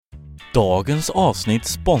Dagens avsnitt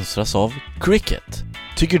sponsras av Cricket.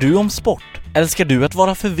 Tycker du om sport? Älskar du att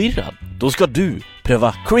vara förvirrad? Då ska du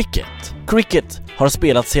pröva Cricket. Cricket har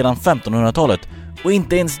spelats sedan 1500-talet och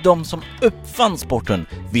inte ens de som uppfann sporten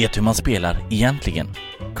vet hur man spelar egentligen.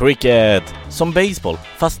 Cricket, som baseball,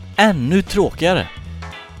 fast ännu tråkigare.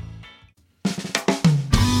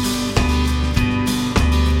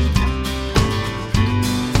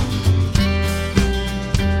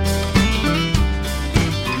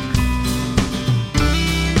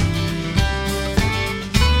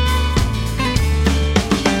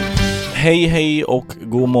 Hej och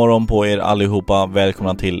god morgon på er allihopa.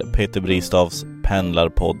 Välkomna till Peter Bristavs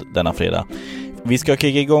pendlarpodd denna fredag. Vi ska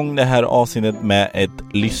kicka igång det här avsnittet med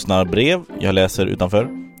ett lyssnarbrev. Jag läser utanför.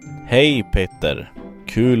 Hej Peter,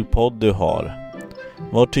 kul podd du har.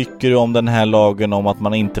 Vad tycker du om den här lagen om att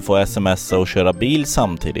man inte får smsa och köra bil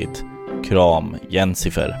samtidigt? Kram,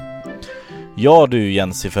 Jensifer. Ja du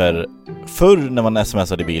Jensifer, förr när man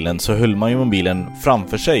smsade i bilen så höll man ju mobilen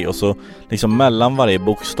framför sig och så liksom mellan varje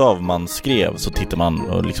bokstav man skrev så tittade man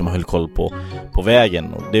och liksom höll koll på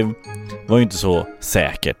vägen, och det var ju inte så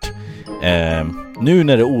säkert. Nu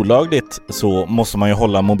när det är olagligt så måste man ju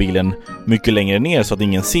hålla mobilen mycket längre ner så att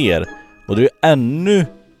ingen ser, och det är ännu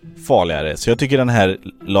farligare. Så jag tycker den här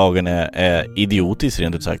lagen är idiotisk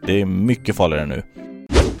rent ut sagt. Det är mycket farligare nu.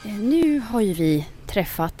 Nu har ju vi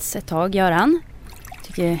träffats ett tag, Göran.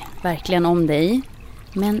 Tycker verkligen om dig.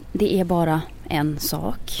 Men det är bara en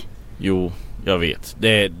sak. Jo, jag vet.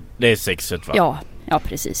 Det är sexet, va? Ja,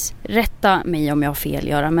 precis. Rätta mig om jag har fel,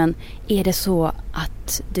 Göran. Men är det så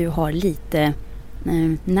att du har lite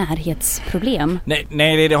närhetsproblem?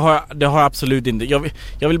 Nej, det har jag absolut inte.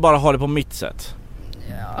 Jag vill bara ha det på mitt sätt.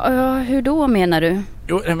 Ja, hur då menar du?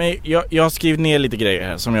 Jo, men jag har skrivit ner lite grejer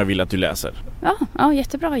här som jag vill att du läser. Ja,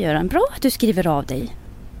 jättebra Göran. Bra att du skriver av dig.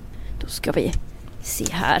 Då ska vi se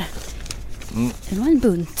här. Det var en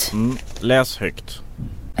bunt. Läs högt.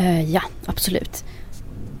 Ja, absolut.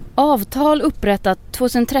 Avtal upprättat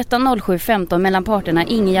 2013-07-15 mellan parterna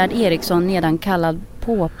Ingegärd Eriksson, nedan kallad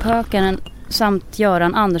påpökaren, samt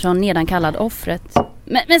Göran Andersson, nedan kallad offret.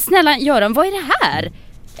 Men snälla Göran, vad är det här?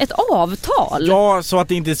 Ett avtal? Ja, så att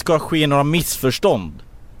det inte ska ske några missförstånd.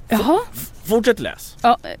 Jaha. Fortsätt läs.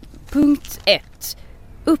 Ja, punkt 1.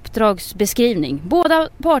 Uppdragsbeskrivning. Båda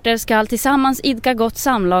parter ska tillsammans idka gott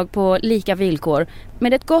samlag på lika villkor.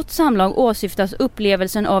 Med ett gott samlag åsyftas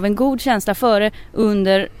upplevelsen av en god känsla före,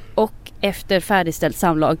 under och efter färdigställt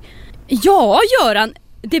samlag. Ja, Göran,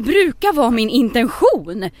 det brukar vara min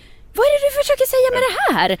intention. Vad är det du försöker säga med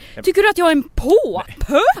det här? Tycker du att jag är en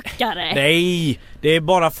påpökare? Nej, det är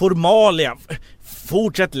bara formalia.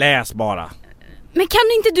 Fortsätt läs bara. Men kan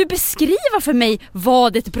inte du beskriva för mig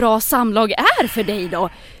vad ett bra samlag är för dig då?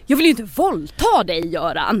 Jag vill ju inte våldta dig,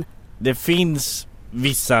 Göran. Det finns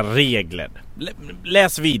vissa regler.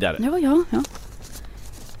 Läs vidare. Ja.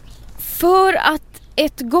 För att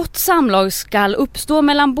ett gott samlag ska uppstå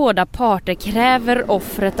mellan båda parter kräver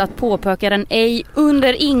offret att påpökaren ej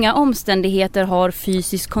under inga omständigheter har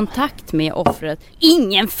fysisk kontakt med offret.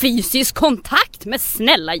 Ingen fysisk kontakt med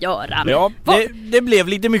snälla Göran. Ja, det blev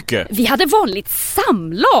lite mycket. Vi hade vanligt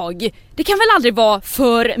samlag. Det kan väl aldrig vara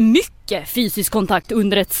för mycket fysisk kontakt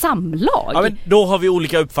under ett samlag? Ja, men då har vi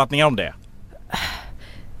olika uppfattningar om det.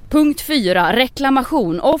 Punkt 4.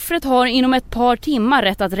 Reklamation. Offret har inom ett par timmar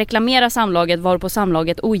rätt att reklamera samlaget varpå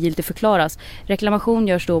samlaget ogiltigt förklaras. Reklamation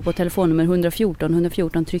görs då på telefonnummer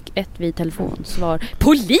 114 tryck 1 vid telefonsvar.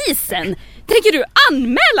 Polisen! Tänker du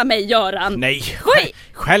anmäla mig, Göran? Nej,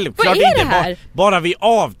 självklart vad är inte. det här? Bara vid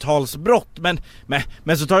avtalsbrott.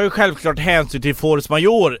 Men så tar jag självklart hänsyn till force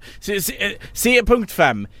majeure. Se punkt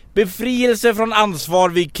 5. Befrielse från ansvar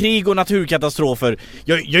vid krig och naturkatastrofer.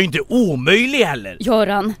 Jag är inte omöjlig heller.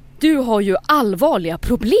 Göran, du har ju allvarliga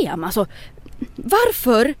problem. Alltså,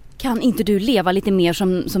 varför kan inte du leva lite mer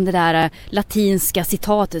som det där latinska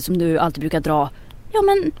citatet som du alltid brukar dra? Ja,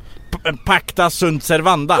 men... Pacta sunt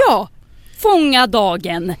servanda. Ja, fånga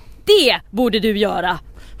dagen. Det borde du göra.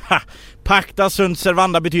 Pacta sunt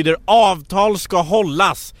servanda betyder avtal ska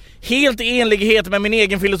hållas. Helt i enlighet med min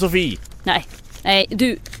egen filosofi. Nej,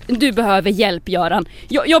 du behöver hjälp, Göran.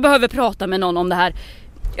 Jag behöver prata med någon om det här.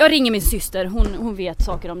 Jag ringer min syster, hon vet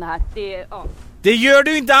saker om det här. Det gör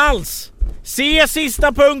du inte alls. Se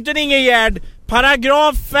sista punkten, Ingegärd.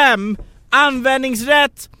 Paragraf 5.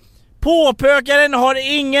 Användningsrätt. Påpökaren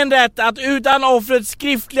har ingen rätt att utan offrets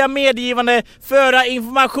skriftliga medgivande föra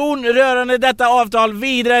information rörande detta avtal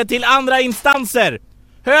vidare till andra instanser.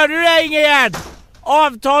 Hör du det, Ingegärd?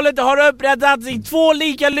 Avtalet har upprättats i 2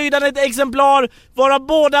 likalydande exemplar varav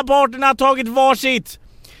båda parterna tagit varsitt.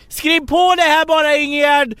 Skriv på det här bara,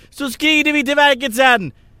 Ingegärd, så skriver vi till verket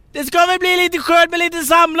sen. Det ska väl bli lite skönt med lite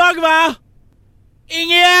samlag, va?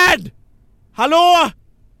 Ingegärd! Hallå?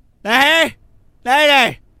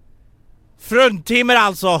 Nej. Fruntimmer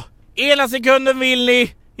alltså. Ena sekunden vill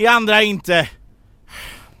ni, i andra inte.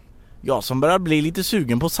 Jag som börjar bli lite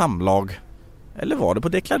sugen på samlag. Eller var det på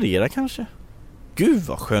deklarera kanske? Gud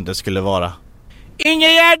vad skönt det skulle vara.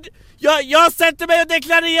 Ingegärd! Jag sätter mig och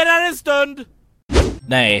deklarerar en stund.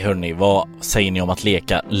 Nej hörni, vad säger ni om att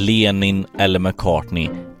leka Lenin eller McCartney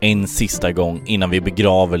en sista gång innan vi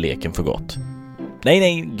begraver leken för gott?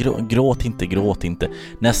 Nej, gråt inte.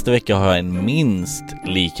 Nästa vecka har jag en minst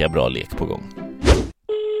lika bra lek på gång.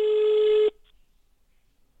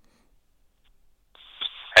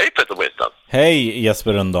 Hej Peter Bristan. Hej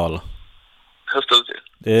Jesper Rönndahl. Hur står det till?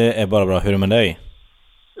 Det är bara bra, hur är det med dig?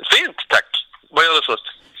 Fint, tack. Vad gör du först?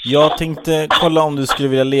 Jag tänkte kolla om du skulle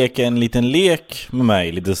vilja leka en liten lek med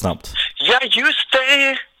mig lite snabbt. Ja, just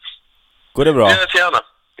det. Går det bra? Ja, gärna.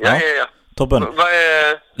 Ja. Toppen. Vad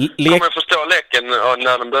är... Kommer jag förstå leken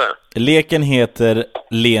när den börjar? Leken heter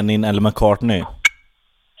Lenin eller McCartney.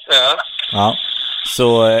 Ja.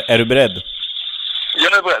 Så är du beredd?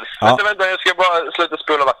 Jag är beredd. Ja. Vänta, jag ska bara sluta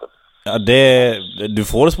spola vatten. Ja, du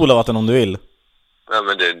får spola vatten om du vill. Ja,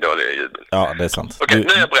 men det är dåliga ljud. Ja, det är sant. Okej,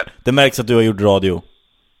 nu är jag beredd. Det märks att du har gjort radio.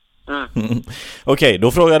 Okej,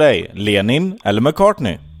 då frågar jag dig. Lenin eller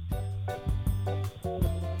McCartney?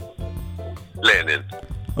 Lenin.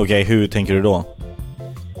 Okej, hur tänker du då?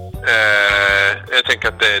 Jag tänker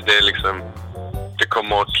att det är liksom... Det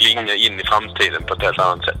kommer att klinga in i framtiden på ett helt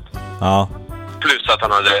annat sätt. Ja. Plus att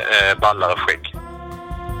han hade ballar och skägg.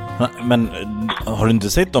 Men har du inte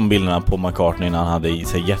sett de bilderna på McCartney när han hade i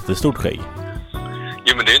sig jättestort skägg?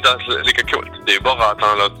 Jo, men det är inte alls lika coolt. Det är ju bara att han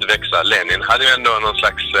har låtit växa. Lenin hade ju ändå någon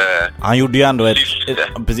slags... Han gjorde ju ändå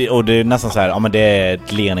precis, och det är nästan så här, ja men det är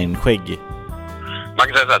ett Lenin-skägg. Man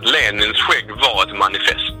kan säga så att Lenins skägg var ett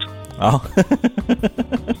manifest. Ja.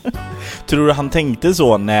 Tror du han tänkte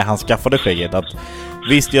så när han skaffade skägget? Att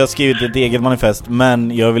visst, jag har skrivit ett eget manifest,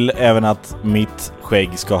 men jag vill även att mitt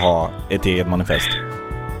skägg ska ha ett eget manifest.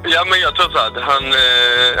 Ja, men jag tror så att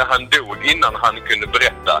han dog innan han kunde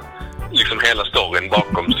berätta liksom hela storyn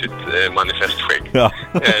bakom sitt manifestskägg. Ja.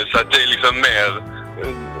 Så att det är liksom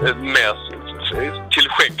mer till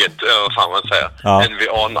skägget, fan man säger, än vi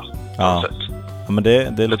anar. Ja. Ja, men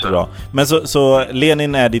det låter bra. Men så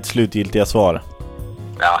Lenin är ditt slutgiltiga svar?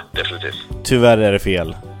 Ja, definitivt. Tyvärr är det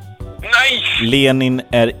fel. Nej! Lenin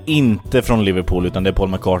är inte från Liverpool, utan det är Paul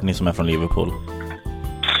McCartney som är från Liverpool.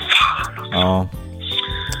 Ja.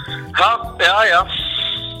 Ja.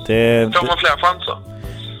 Får man fler chanser?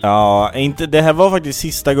 Ja, inte. Det här var faktiskt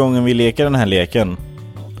sista gången vi leker den här leken.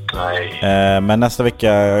 Nej. Men nästa vecka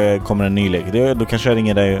kommer en ny lek. Då kanske jag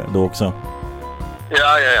ringer dig då också.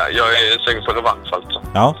 Ja. Jag är säker på revansch alltså.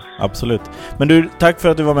 Ja, absolut. Men du, tack för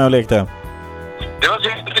att du var med och lekte. Det var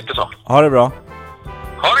jätteviktigt så. Ha det bra.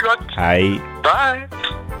 Ha det gott. Hej. Bye.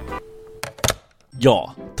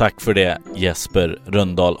 Ja, tack för det Jesper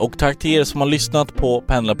Rönndahl. Och tack till er som har lyssnat på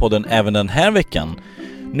Pendlarpodden även den här veckan.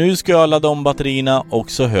 Nu ska jag ladda om batterierna och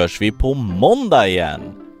så hörs vi på måndag igen.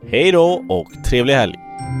 Hej då och trevlig helg.